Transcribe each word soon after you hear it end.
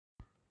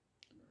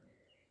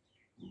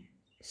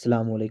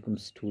Assalamu alaikum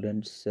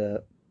students.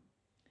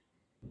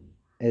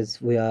 As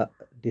we are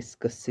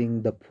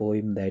discussing the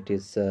poem that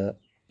is An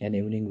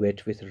Evening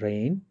Wet with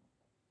Rain,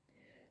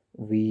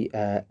 we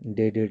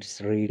did its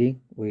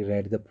reading. We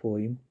read the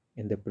poem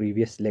in the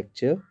previous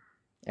lecture,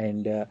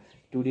 and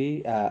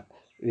today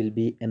we'll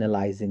be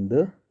analyzing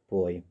the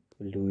poem.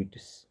 We'll do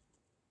its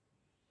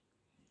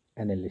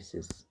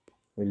analysis.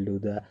 We'll do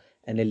the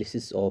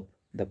analysis of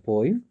the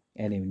poem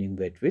An Evening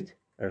Wet with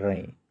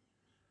Rain.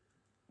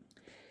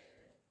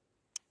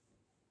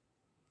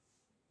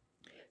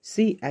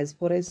 See, as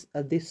far as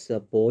this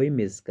poem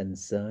is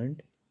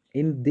concerned,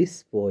 in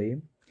this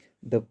poem,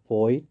 the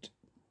poet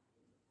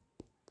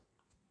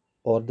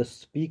or the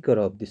speaker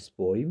of this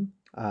poem,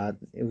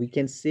 we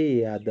can say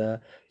the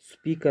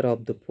speaker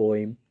of the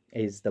poem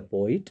is the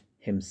poet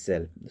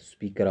himself. The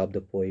speaker of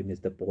the poem is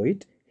the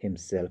poet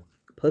himself.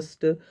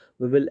 First,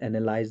 we will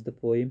analyze the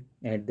poem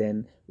and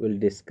then we'll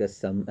discuss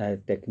some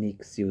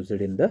techniques used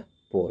in the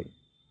poem.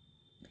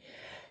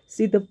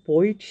 See, the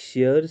poet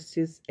shares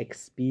his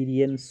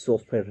experience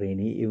of a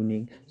rainy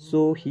evening.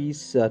 So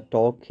he's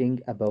talking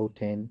about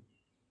an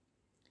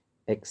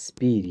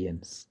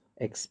experience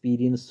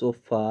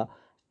of a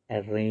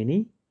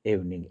rainy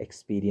evening,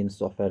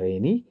 experience of a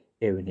rainy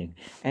evening.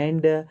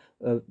 And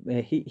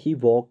he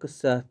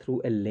walks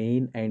through a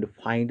lane and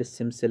finds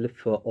himself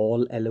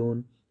all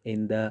alone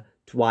in the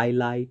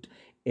twilight.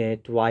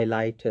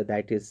 Twilight,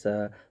 that is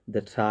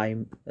the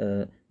time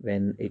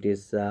when it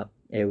is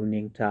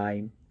evening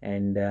time,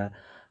 and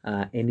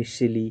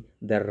initially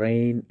the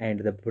rain and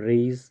the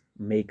breeze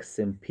makes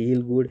him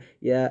feel good.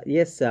 Yeah,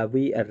 yes,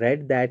 we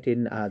read that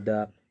in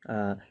the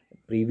uh,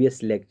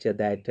 previous lecture,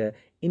 that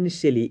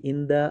initially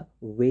in the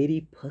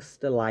very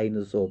first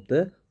lines of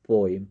the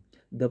poem,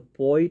 the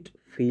poet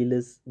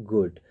feels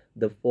good.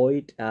 The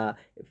poet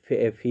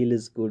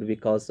feels good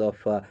because of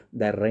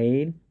the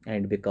rain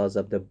and because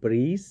of the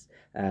breeze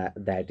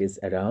that is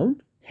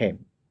around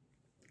him.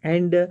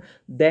 And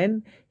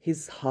then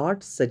his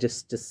heart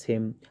suggests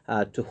him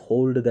to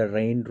hold the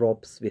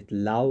raindrops with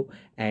love,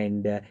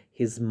 and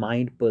his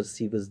mind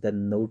perceives the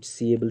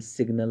noticeable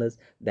signals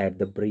that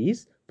the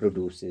breeze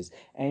produces.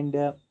 And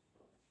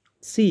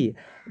see,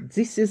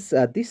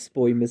 this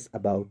poem is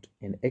about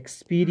an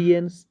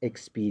experience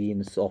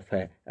of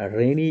a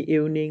rainy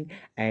evening,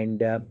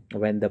 and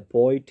when the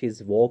poet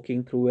is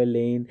walking through a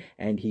lane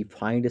and he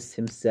finds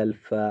himself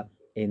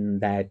in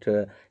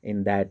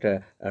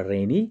that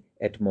rainy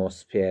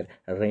atmosphere,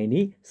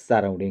 rainy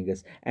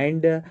surroundings.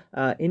 And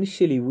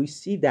initially we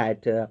see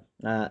that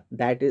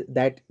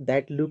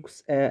that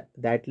looks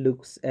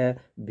a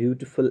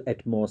beautiful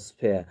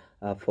atmosphere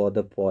for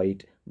the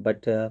poet,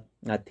 but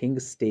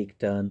things take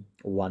turn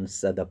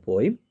once the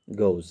poem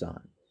goes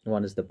on.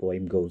 Once the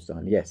poem goes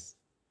on, yes.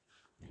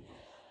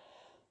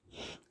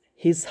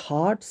 His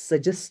heart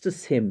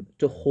suggests him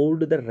to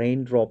hold the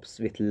raindrops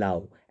with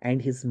love,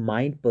 and his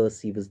mind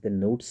perceives the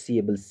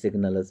noticeable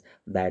signals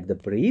that the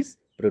breeze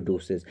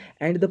produces.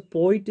 And the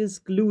poet is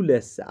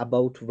clueless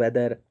about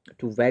whether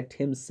to wet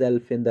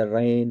himself in the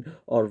rain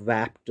or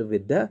waft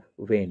with the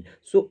wind.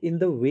 So, in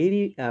the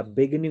very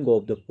beginning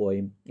of the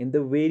poem, in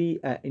the very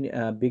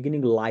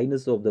beginning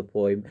lines of the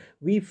poem,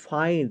 we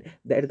find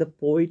that the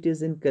poet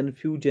is in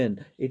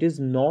confusion. It is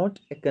not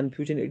a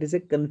confusion, it is a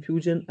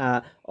confusion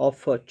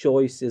of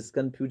choices,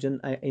 confusion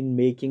in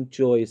making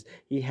choice.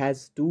 He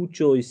has two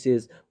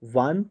choices: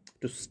 one,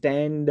 to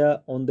stand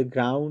on the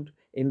ground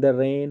in the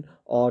rain,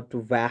 or to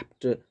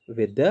waft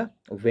with the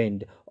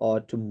wind,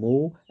 or to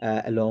move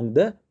along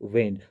the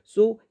wind.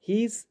 So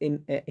he's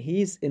in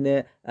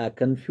a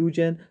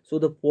confusion. So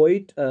the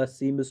poet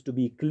seems to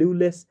be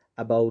clueless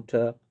about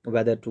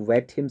whether to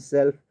wet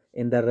himself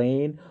in the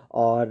rain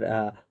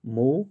or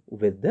move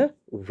with the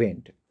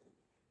wind.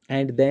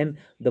 And then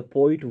the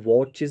poet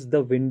watches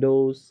the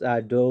windows,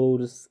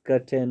 doors,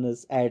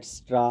 curtains,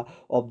 etc.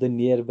 of the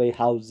nearby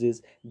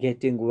houses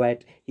getting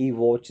wet. He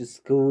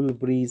watches cool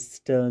breeze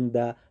stirring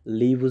the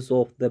leaves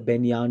of the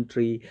banyan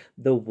tree.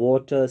 The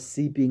water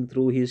seeping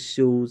through his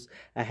shoes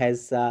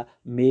has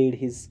made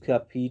his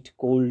feet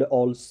cold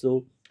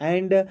also.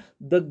 And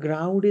the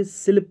ground is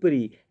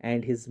slippery,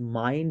 and his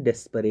mind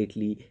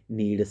desperately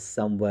needs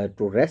somewhere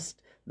to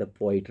rest. The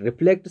poet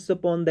reflects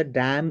upon the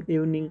damp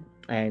evening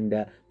and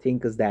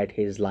thinks that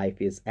his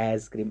life is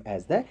as grim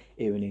as the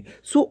evening.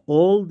 So,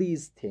 all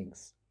these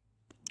things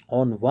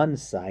on one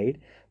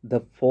side, the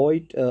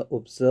poet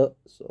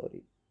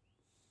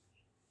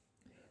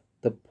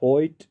the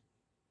poet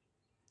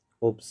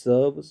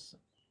observes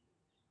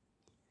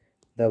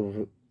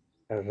the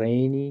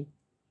rainy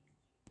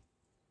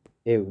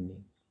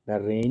evening, the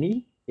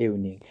rainy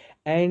evening,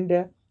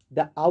 and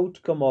the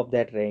outcome of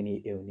that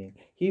rainy evening.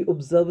 He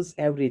observes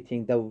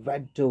everything: the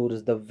wet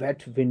doors, the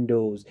wet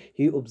windows.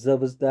 He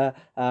observes the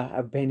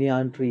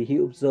banyan tree. He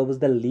observes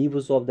the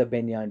leaves of the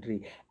banyan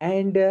tree,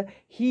 and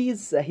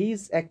he's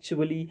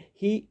actually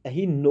he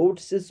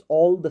notices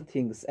all the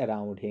things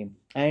around him,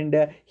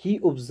 and he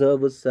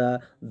observes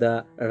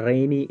the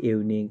rainy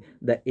evening,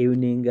 the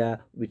evening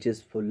which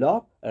is full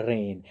of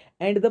rain.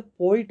 And the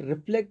poet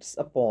reflects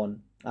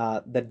upon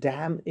the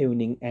damn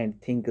evening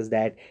and thinks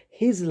that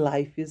his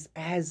life is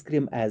as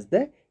grim as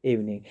the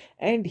evening,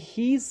 and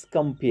he's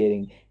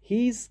comparing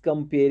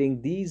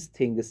these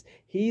things.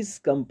 He's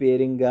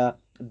comparing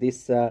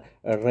this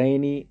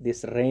rainy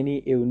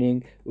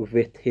evening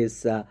with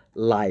his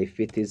life,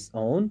 with his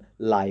own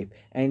life,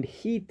 and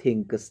he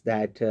thinks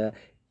that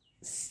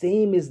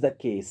same is the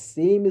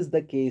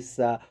case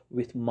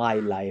with my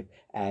life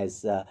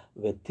as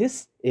with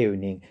this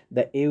evening.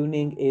 The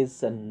evening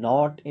is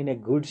not in a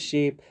good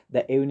shape,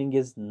 the evening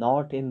is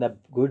not in the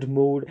good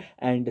mood,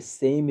 and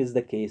same is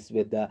the case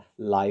with the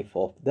life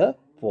of the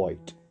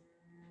poet.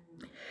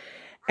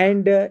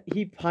 And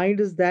he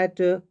finds that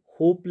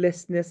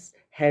hopelessness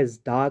has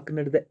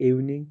darkened the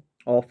evening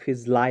of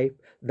his life.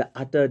 The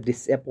utter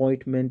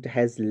disappointment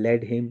has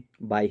led him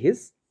by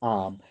his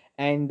arm,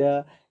 and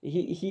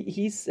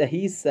he's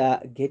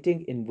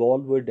getting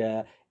involved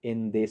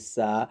in this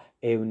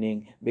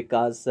evening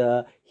because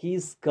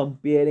he's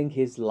comparing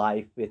his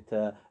life with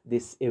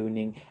this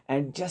evening.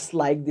 And just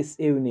like this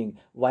evening,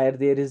 where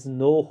there is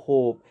no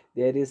hope,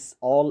 there is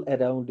all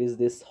around is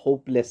this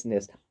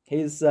hopelessness.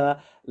 His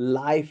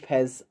life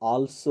has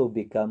also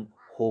become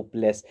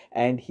hopeless,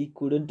 and he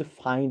couldn't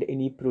find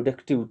any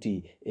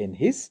productivity in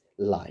his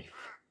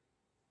life.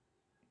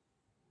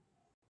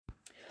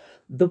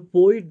 The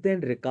poet then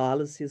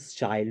recalls his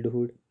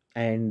childhood,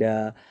 and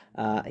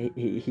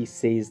he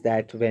says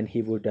that when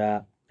he would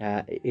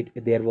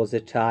there was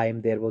a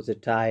time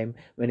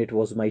when it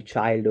was my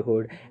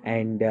childhood,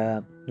 and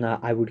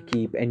I would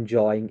keep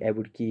enjoying, I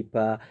would keep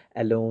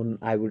alone,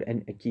 I would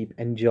keep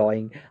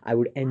enjoying, I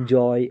would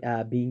enjoy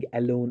being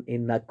alone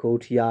in the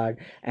courtyard,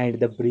 and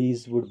the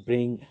breeze would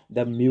bring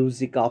the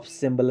music of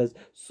cymbals.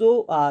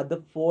 So the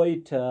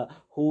poet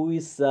who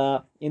is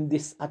in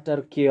this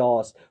utter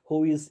chaos,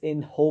 who is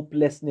in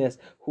hopelessness,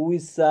 who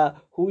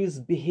is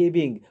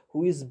behaving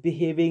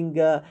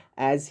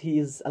as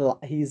he's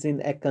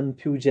in a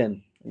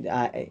confusion.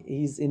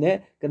 He's in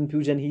a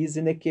confusion, he's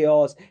in a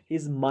chaos,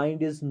 his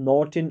mind is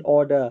not in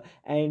order,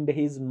 and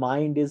his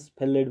mind is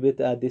filled with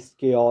this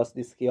chaos,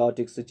 this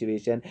chaotic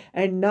situation.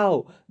 And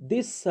now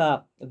this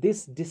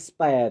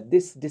despair,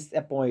 this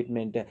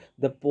disappointment,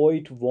 the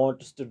poet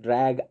wants to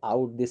drag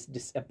out this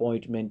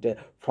disappointment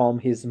from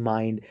his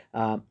mind,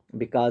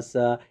 because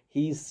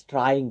he's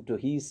trying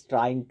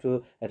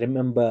to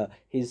remember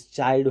his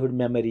childhood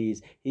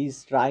memories.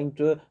 He's trying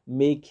to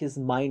make his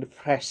mind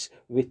fresh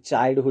with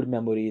childhood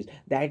memories.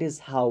 That is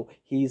how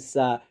he's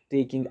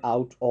taking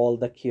out all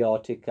the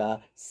chaotic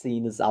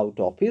scenes out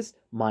of his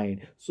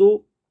mind.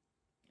 So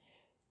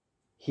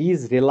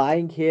he's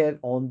relying here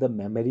on the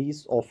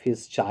memories of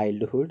his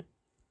childhood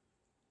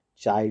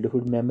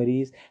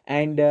memories,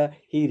 and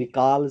he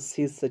recalls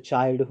his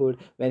childhood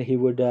when he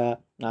would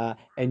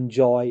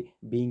enjoy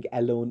being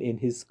alone in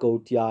his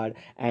courtyard,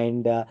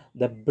 and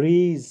the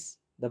breeze,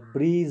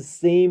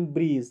 same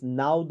breeze.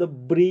 Now the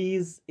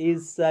breeze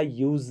is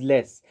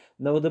useless.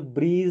 Now the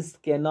breeze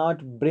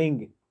cannot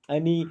bring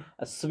any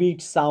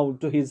sweet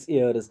sound to his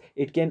ears.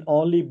 It can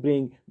only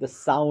bring the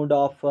sound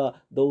of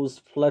those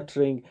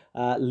fluttering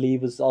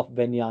leaves of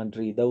banyan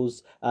tree,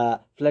 those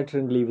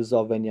fluttering leaves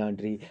of banyan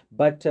tree.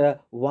 But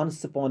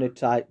once upon a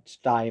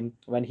time,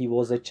 when he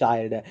was a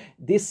child,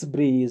 this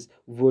breeze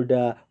would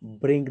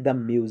bring the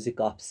music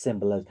of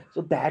cymbals.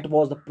 So that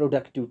was the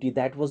productivity,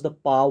 that was the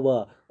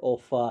power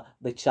of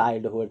the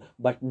childhood.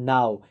 But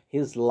now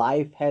his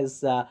life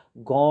has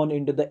gone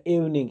into the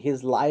evening.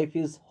 His life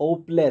is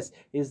hopeless.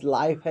 His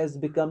life has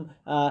become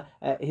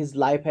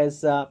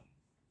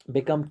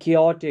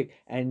chaotic,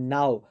 and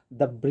now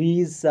the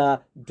breeze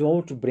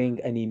don't bring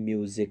any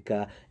music.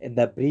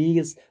 The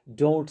breeze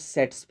don't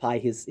satisfy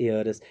his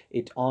ears,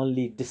 it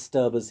only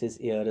disturbs his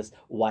ears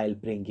while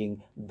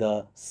bringing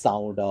the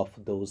sound of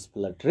those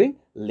fluttering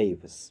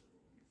leaves.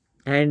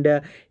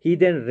 And he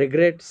then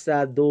regrets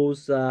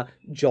those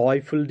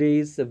joyful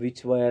days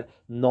which were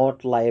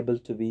not liable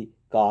to be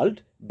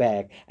called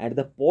back. And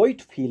the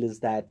poet feels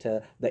that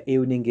the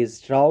evening is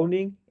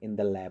drowning in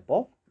the lap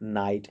of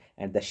night,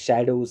 and the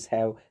shadows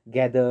have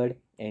gathered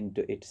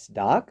into its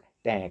dark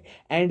tank.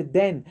 And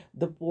then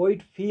the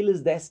poet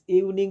feels this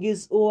evening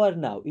is over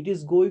now, it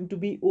is going to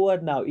be over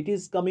now, it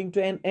is coming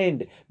to an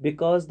end,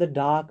 because the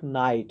dark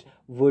night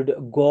would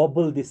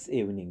gobble this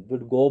evening,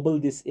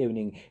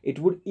 it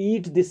would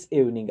eat this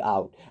evening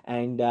out,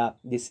 and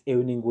this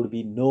evening would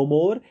be no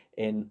more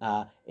in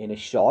a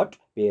short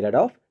period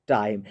of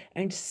time.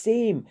 And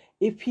same,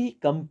 if he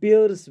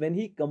compares when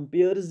he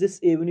compares this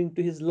evening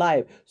to his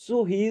life,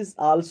 so he is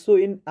also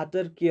in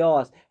utter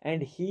chaos,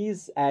 and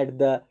he's at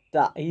the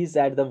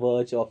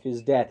verge of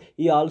his death.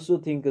 He also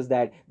thinks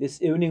that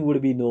this evening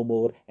would be no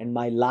more, and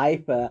my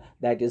life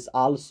that is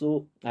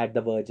also at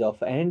the verge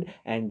of end,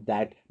 and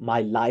that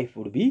my life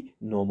would be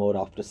no more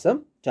after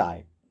some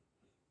time.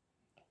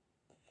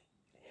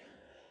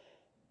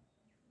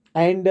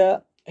 And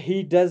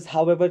he does,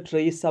 however,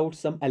 trace out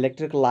some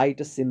electric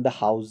lights in the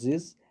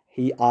houses.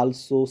 He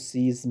also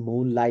sees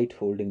moonlight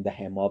holding the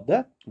hem of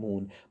the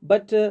moon.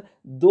 But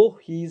though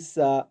he's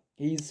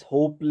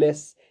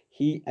hopeless,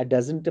 he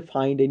doesn't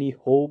find any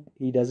hope.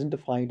 He doesn't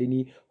find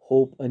any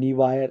hope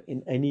anywhere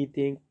in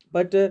anything.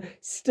 But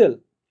still,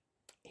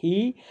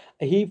 he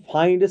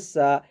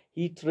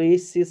he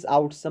traces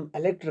out some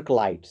electric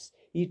lights.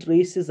 He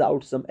traces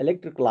out some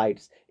electric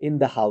lights in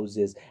the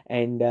houses,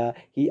 and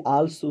he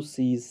also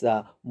sees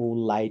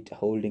moonlight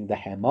holding the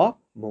hammer,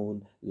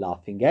 moon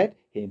laughing at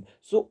him.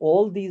 So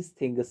all these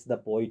things the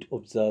poet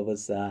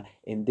observes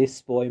in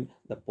this poem,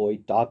 the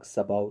poet talks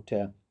about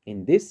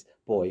in this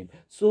poem.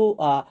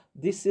 So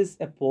this is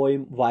a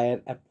poem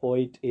where a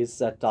poet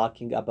is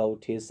talking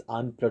about his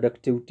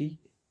unproductivity.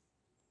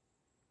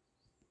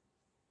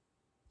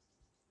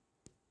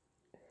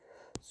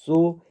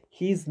 So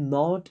he's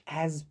not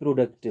as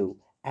productive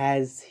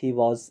as he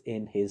was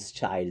in his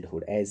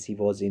childhood, as he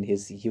was in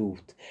his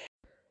youth.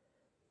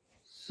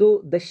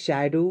 So the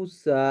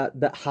shadows,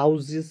 the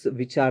houses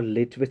which are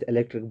lit with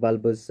electric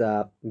bulbs,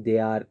 they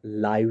are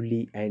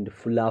lively and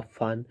full of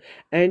fun.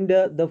 And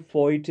the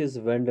poet is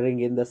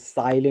wandering in the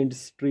silent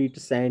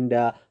streets and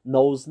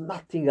knows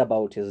nothing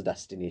about his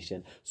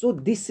destination. So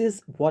this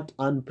is what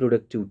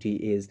unproductivity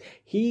is.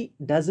 He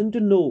doesn't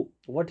know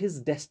what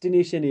his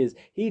destination is.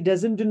 He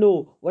doesn't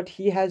know what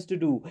he has to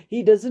do.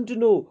 He doesn't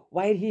know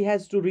where he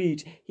has to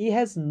reach. He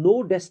has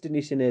no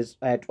destination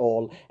at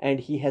all, and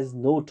he has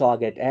no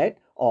target at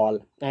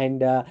all.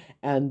 And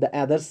the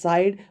other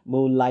side,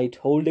 moonlight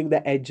holding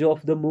the edge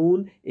of the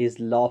moon is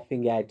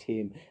laughing at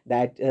him.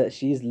 That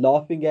she's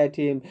laughing at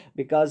him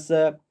because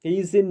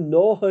he's in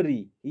no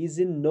hurry. He's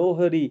in no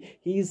hurry.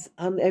 He's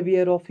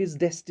unaware of his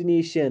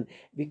destination,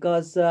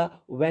 because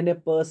when a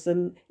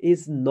person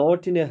is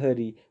not in a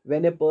hurry,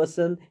 when a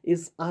person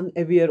is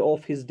unaware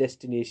of his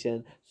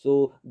destination,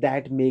 so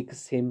that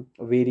makes him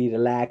very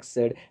relaxed.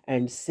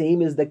 And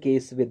same is the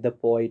case with the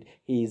poet.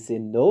 He is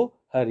in no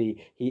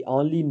hurry. He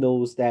only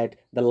knows that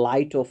the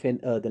light of an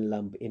earthen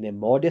lamp in a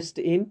modest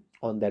inn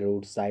on the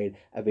roadside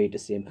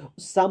awaits him.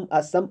 Some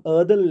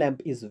earthen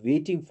lamp is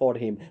waiting for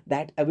him,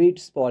 that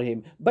awaits for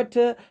him, but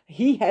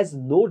he has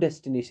no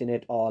destination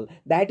at all.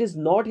 That is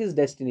not his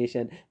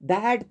destination.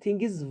 That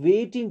thing is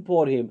waiting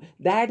for him.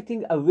 That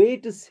thing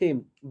awaits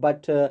him,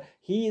 but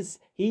he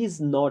is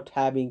not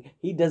having.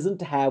 He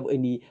doesn't have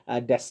any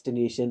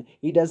destination.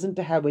 He doesn't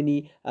have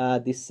any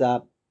this.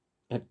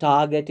 A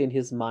target in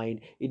his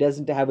mind. He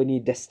doesn't have any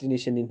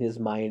destination in his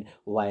mind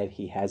where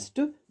he has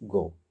to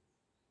go.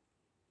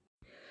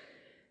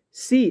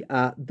 See,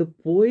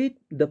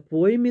 the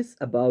poem is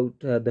about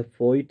the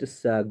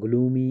poet's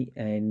gloomy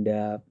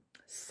and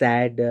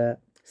sad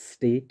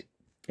state.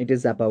 It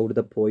is about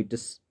the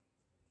poet's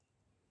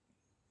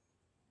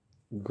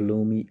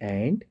gloomy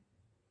and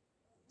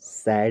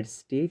sad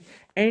state.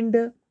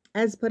 And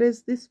as far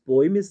as this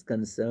poem is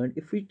concerned,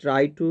 if we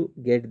try to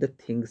get the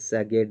things,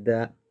 get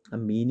the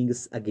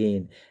meanings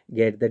again,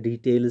 get the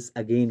details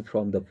again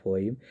from the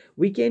poem,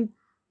 we can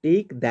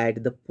take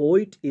that the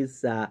poet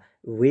is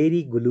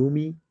very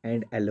gloomy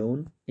and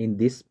alone in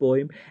this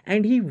poem,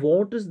 and he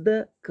wants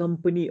the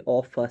company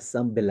of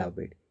some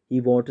beloved. He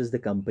wants the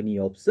company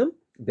of some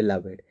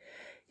beloved.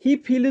 He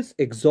feels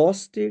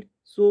exhausted,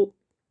 so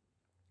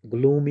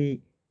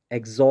gloomy,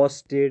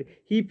 exhausted.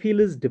 He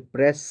feels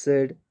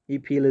depressed. He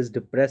feels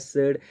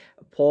depressed,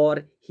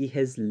 for he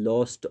has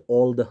lost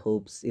all the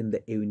hopes in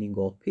the evening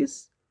of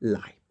his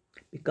life.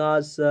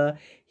 Because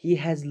he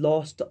has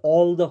lost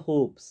all the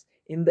hopes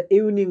in the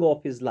evening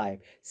of his life.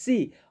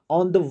 See,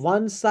 on the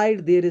one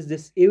side, there is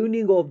this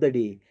evening of the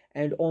day,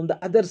 and on the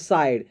other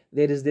side,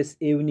 there is this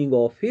evening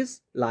of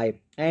his life.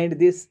 And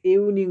this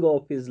evening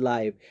of his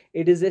life,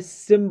 it is a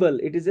symbol.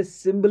 It is a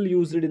symbol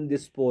used in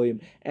this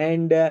poem,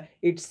 and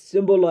it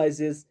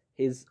symbolizes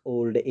his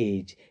old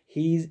age.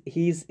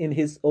 He's in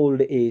his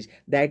old age.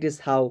 That is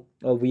how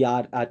we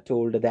are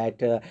told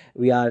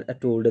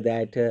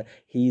that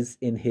he's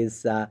in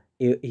his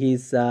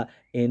he's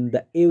in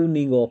the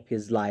evening of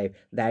his life.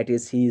 That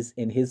is, he's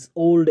in his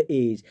old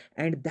age,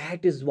 and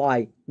that is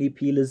why he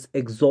feels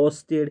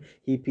exhausted,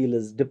 he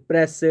feels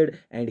depressed,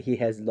 and he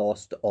has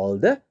lost all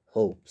the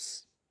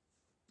hopes.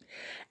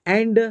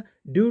 And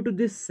due to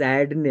this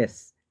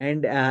sadness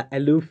and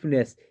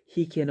aloofness,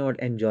 he cannot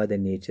enjoy the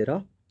nature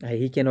of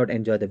he cannot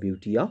enjoy the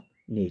beauty of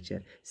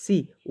nature.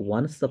 See,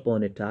 once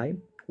upon a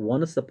time,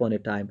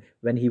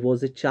 when he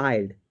was a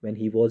child,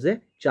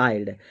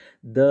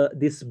 the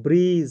this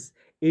breeze,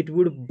 it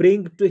would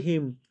bring to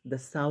him the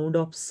sound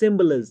of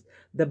cymbals,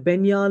 the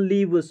banyan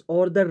leaves,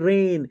 or the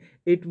rain.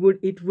 It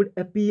would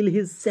appeal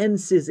his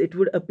senses. It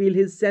would appeal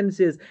his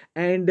senses,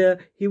 and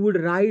he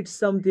would write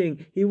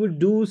something. He would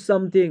do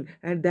something,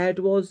 and that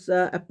was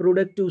a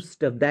productive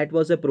step. That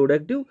was a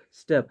productive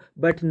step.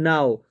 But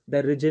now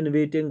the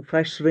regenerating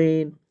fresh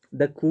rain,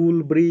 the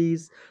cool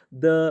breeze,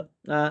 the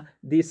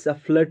this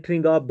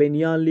fluttering of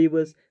banyan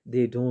leaves,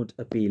 they don't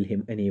appeal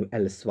him any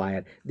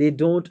elsewhere. They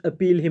don't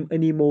appeal him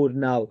anymore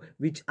now,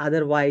 which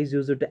otherwise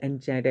used to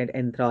enchant and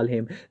enthrall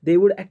him. They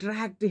would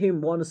attract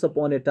him once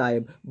upon a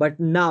time, but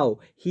now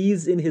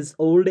he's in his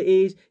old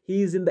age.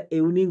 He's in the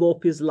evening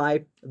of his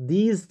life.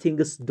 These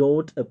things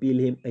don't appeal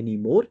him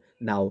anymore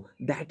now.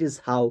 That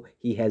is how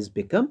he has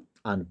become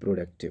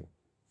unproductive.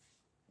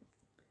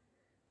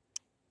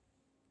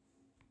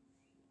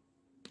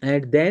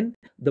 And then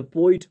the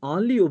poet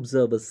only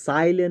observes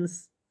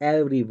silence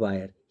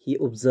everywhere. He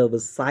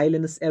observes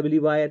silence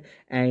everywhere,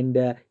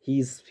 and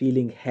he's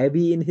feeling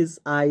heavy in his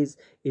eyes.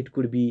 It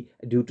could be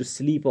due to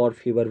sleep or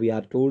fever. We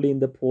are told in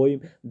the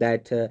poem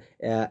that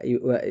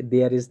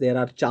there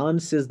are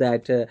chances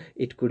that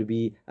it could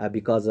be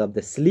because of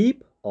the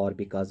sleep or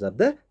because of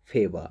the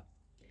fever.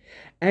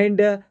 And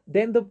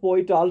then the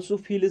poet also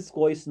feels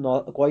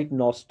quite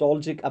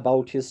nostalgic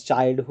about his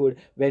childhood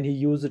when he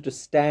used to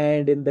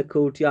stand in the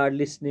courtyard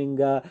listening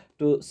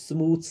to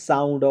smooth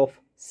sound of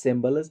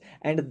cymbals,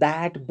 and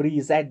that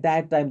breeze at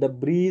that time the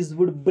breeze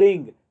would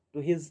bring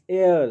to his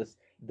ears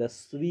the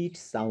sweet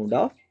sound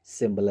of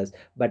cymbals.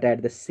 But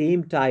at the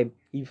same time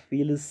he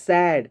feels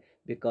sad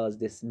because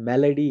this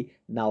melody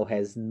now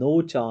has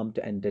no charm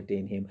to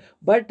entertain him.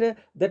 But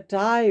the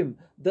time,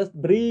 the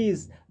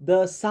breeze,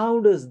 the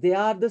sounds, they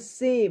are the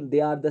same.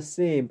 They are the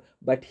same.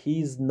 But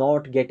he's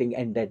not getting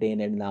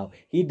entertained now.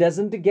 He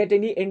doesn't get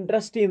any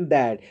interest in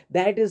that.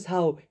 That is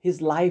how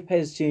his life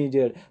has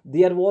changed.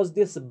 There was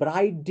this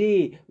bright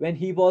day when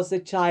he was a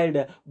child,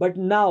 but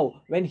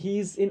now when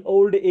he's in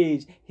old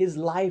age, his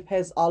life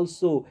has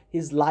also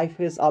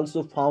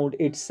found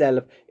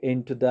itself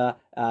into the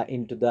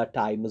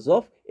times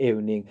of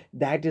evening.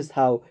 That is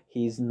how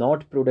he is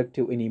not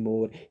productive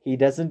anymore. He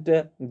doesn't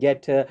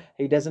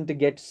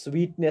get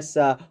sweetness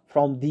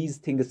from these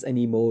things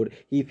anymore.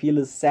 He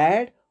feels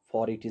sad,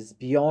 for it is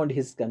beyond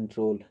his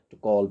control to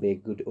call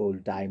back good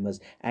old timers.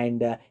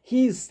 And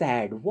he is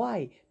sad.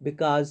 Why?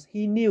 Because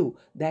he knew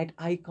that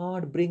I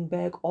can't bring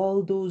back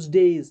all those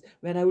days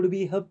when I would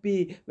be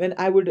happy,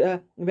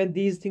 when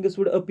these things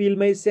would appeal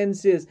my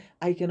senses.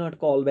 I cannot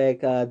call back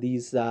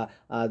these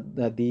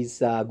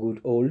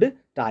good old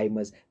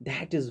timers.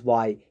 That is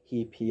why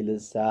he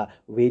feels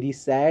very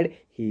sad.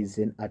 He is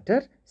in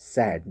utter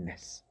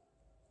sadness.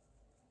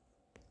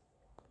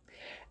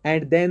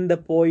 And then the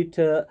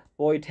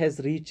poet has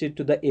reached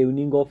to the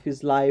evening of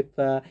his life.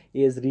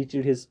 He has reached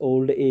his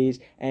old age,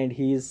 and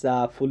he is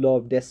full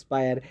of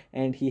despair,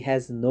 and he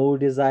has no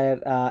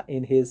desire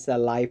in his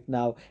life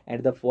now.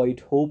 And the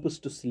poet hopes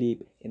to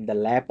sleep in the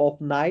lap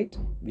of night,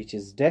 which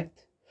is death.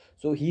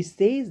 So he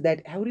says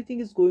that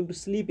everything is going to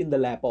sleep in the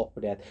lap of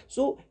death.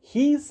 So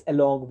he's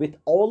along with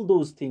all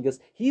those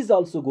things, he's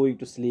also going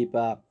to sleep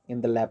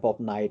in the lap of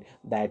night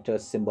that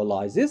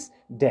symbolizes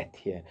death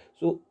here.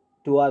 So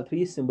two or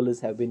three symbols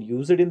have been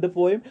used in the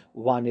poem.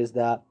 One is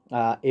the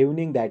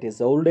evening, that is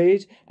old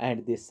age,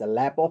 and this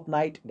lap of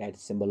night that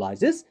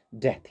symbolizes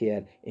death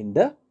here in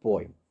the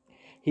poem.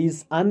 He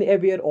is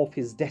unaware of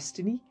his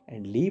destiny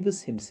and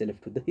leaves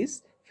himself to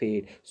his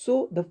fate.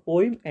 So the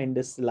poem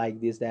ends like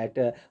this, that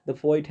the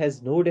poet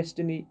has no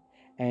destiny,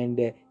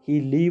 and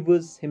he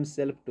leaves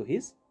himself to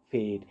his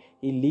fate.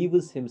 He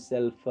leaves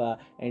himself,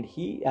 and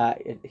he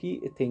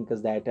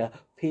thinks that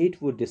fate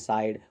would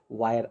decide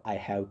where I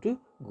have to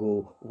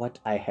go, what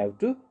I have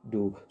to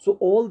do. So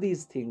all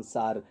these things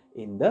are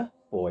in the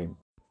poem.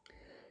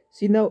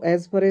 See, now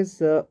as far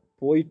as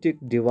poetic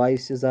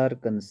devices are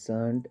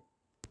concerned,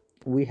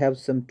 we have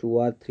some two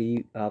or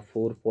three,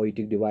 four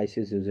poetic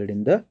devices used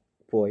in the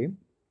poem.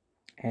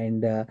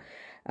 And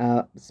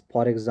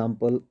for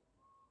example,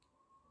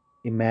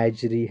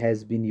 imagery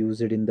has been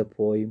used in the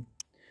poem.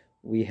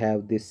 We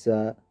have this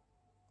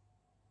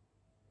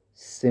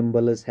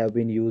symbols have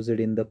been used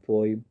in the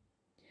poem.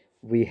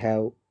 We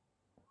have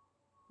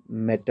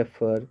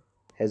metaphor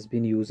has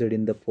been used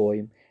in the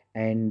poem,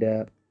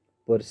 and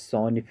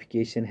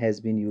personification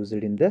has been used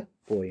in the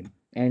poem.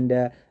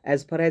 And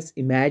as far as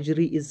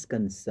imagery is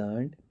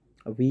concerned,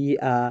 we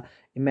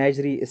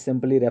imagery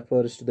simply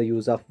refers to the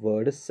use of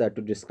words to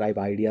describe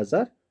ideas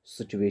or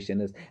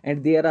situations.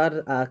 And there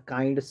are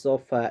kinds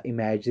of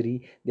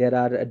imagery. There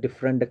are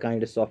different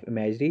kinds of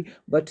imagery,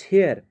 but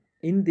here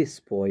in this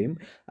poem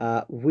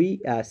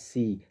we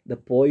see the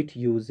poet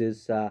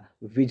uses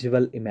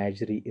visual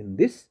imagery in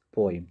this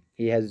poem.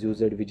 He has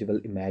used visual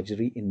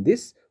imagery in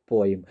this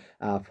poem.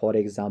 For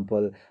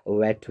example,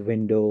 wet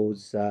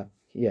windows,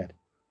 here,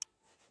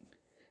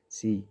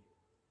 see,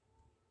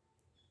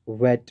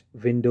 wet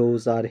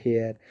windows are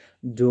here,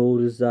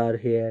 doors are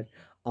here,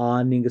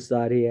 awnings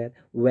are here,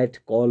 wet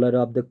collar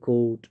of the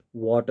coat,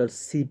 water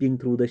seeping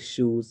through the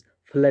shoes,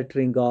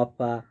 fluttering of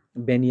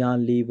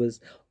banyan leaves.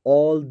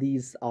 All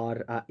these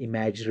are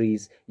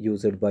imageries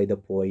used by the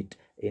poet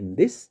in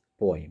this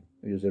poem.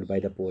 Used by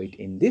the poet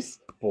in this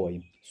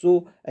poem.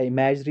 So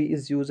imagery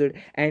is used,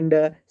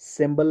 and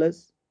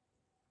symbols,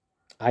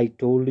 I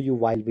told you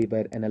while we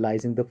were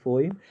analyzing the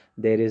poem,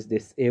 there is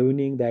this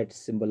evening that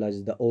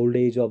symbolizes the old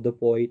age of the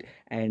poet,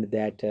 and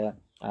that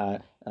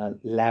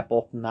lap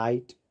of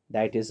night,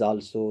 that is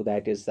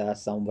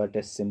somewhat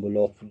a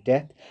symbol of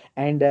death.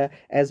 And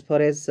as far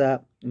as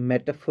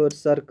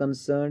metaphors are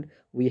concerned,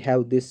 we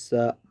have this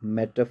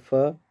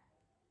metaphor,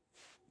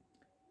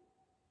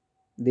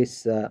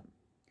 this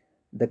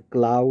the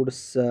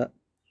clouds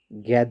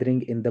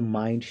gathering in the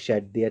mind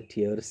shed their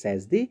tears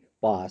as they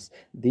pass.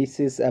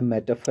 This is a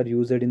metaphor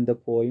used in the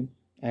poem.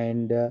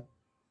 And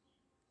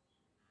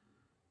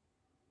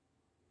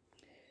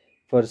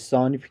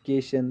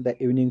Personification,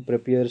 the evening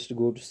prepares to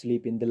go to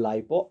sleep in the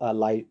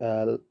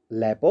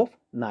lap of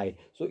night.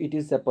 So it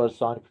is a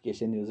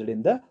personification used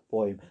in the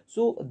poem.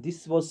 So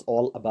this was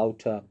all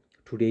about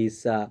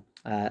today's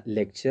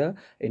lecture,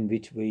 in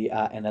which we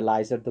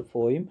analyzed the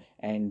poem,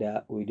 and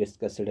we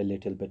discussed a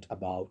little bit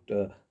about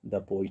the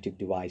poetic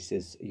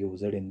devices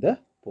used in the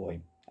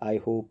poem. I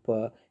hope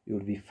you'll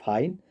be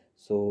fine.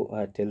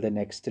 So till the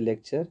next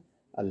lecture,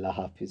 Allah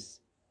Hafiz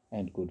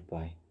and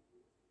goodbye.